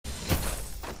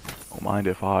Don't mind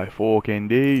if I fucking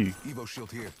do. Evo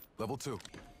shield here, level 2.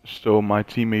 So my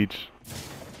teammates.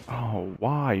 Oh,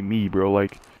 why me, bro?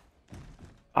 Like,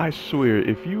 I swear,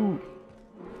 if you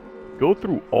go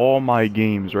through all my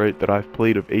games, right, that I've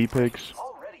played of Apex,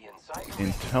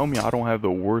 and tell me I don't have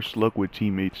the worst luck with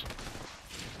teammates.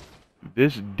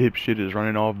 This dipshit is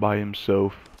running off by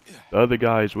himself. The other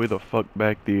guy is way the fuck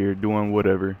back there doing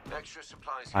whatever.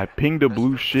 I pinged a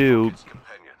blue shield.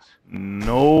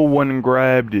 No one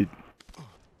grabbed it.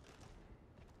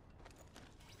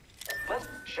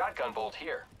 Shotgun bolt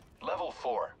here. Level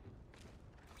 4.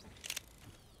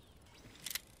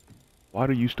 Why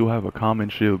do you still have a common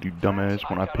shield, you dumbass,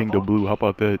 when I pinged a blue? How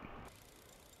about that?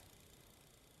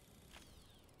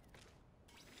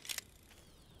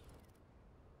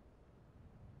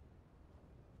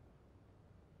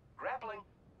 Grappling.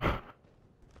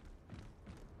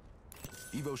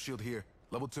 Evo shield here,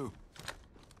 level 2.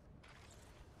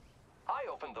 I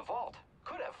opened the vault.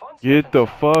 Could have fun. Get the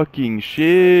fucking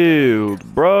shield,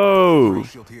 bro. Evo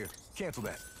shield here. Cancel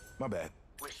that. My bad.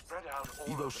 We're spread out all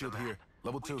Evo over shield the here, map.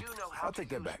 level We 2. do know how I'll to take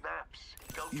that use back. maps.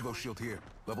 Don't Evo you? shield here,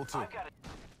 level 2. I've got it.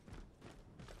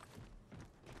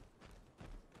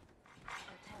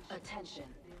 Attention,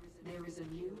 there is a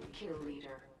new kill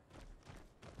leader.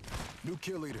 New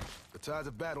kill leader. The tides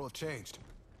of battle have changed.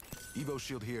 Evo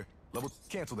shield here, level.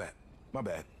 Cancel that. My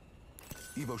bad.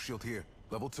 Evo shield here,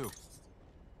 level 2.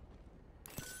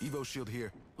 Evo shield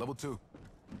here, level 2.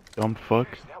 Dumb fuck.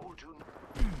 That will do.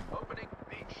 Opening.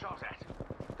 Being shot at.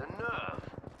 The nerve.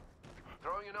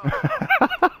 Throwing an arc.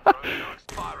 Throwing an arc.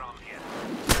 Firearm here.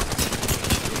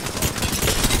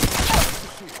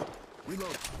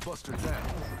 Reload. Buster down.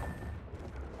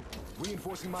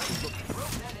 Reinforcing my Evo.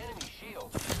 Broke that enemy shield.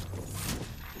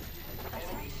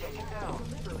 Enemy taken down.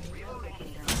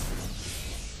 Reloading.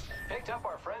 Picked up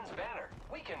our friend's banner.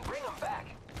 We can bring them back.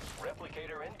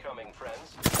 Replicator incoming,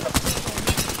 friends.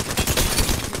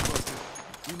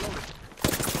 Reloaded.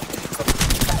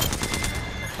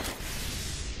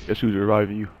 Guess who's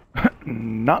reviving you?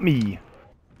 Not me.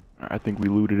 I think we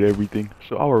looted everything,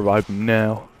 so I'll revive him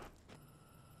now.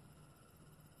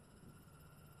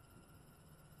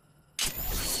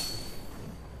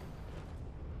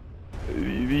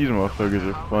 These motherfuckers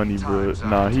are funny, bro.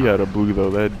 Nah, he had a blue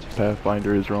though. That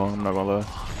Pathfinder is wrong. I'm not gonna lie.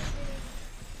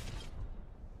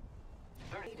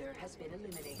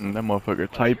 That motherfucker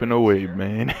typing away,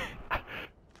 man.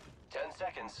 10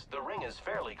 seconds. The ring is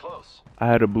fairly close. I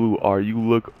had a blue R. You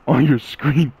look on your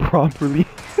screen properly.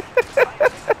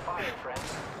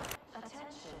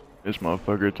 This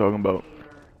motherfucker talking about,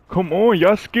 come on,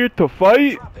 y'all scared to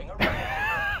fight?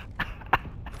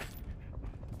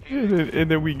 And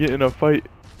then we get in a fight,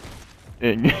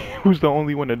 and who's the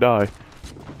only one to die?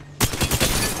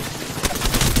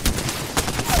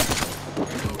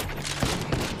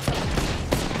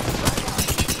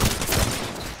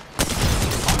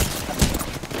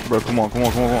 Bro, come on, come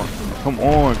on, come on, come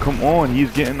on, come on, he's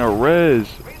getting a res.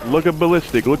 Look at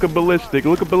ballistic, look at ballistic,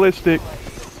 look at ballistic.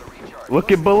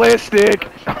 Look at ballistic.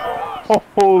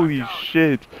 Holy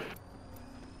shit.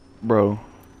 Bro.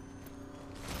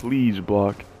 Please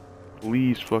block.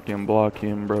 Please fucking block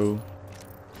him, bro.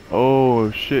 Oh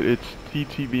shit, it's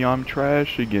TTB, I'm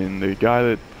trash again. The guy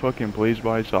that fucking plays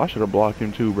by himself. I should have blocked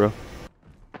him too, bro.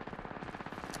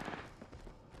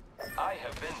 I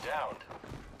have been downed.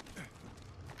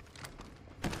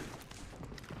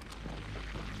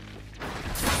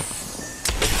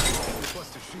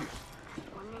 Buster shield.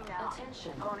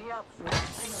 Attention, Pony up.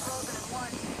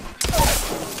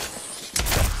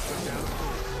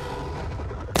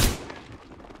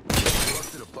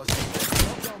 Busted a buster.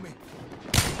 Don't tell me.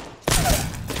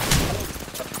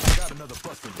 Got another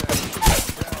buster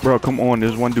down. Bro, come on,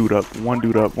 there's one dude up. One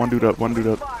dude up, one dude up, one dude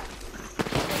up.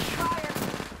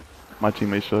 My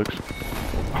teammate sucks.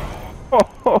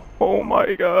 Oh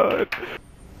my god.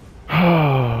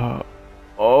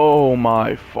 Oh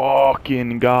my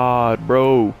fucking god,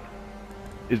 bro.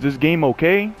 Is this game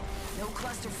okay? no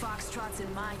cluster foxtrots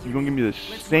in my You're gonna give me the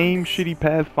same shitty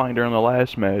Pathfinder on the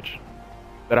last match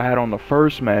that I had on the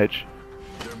first match,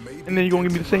 and then you're gonna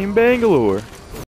give me the same Bangalore.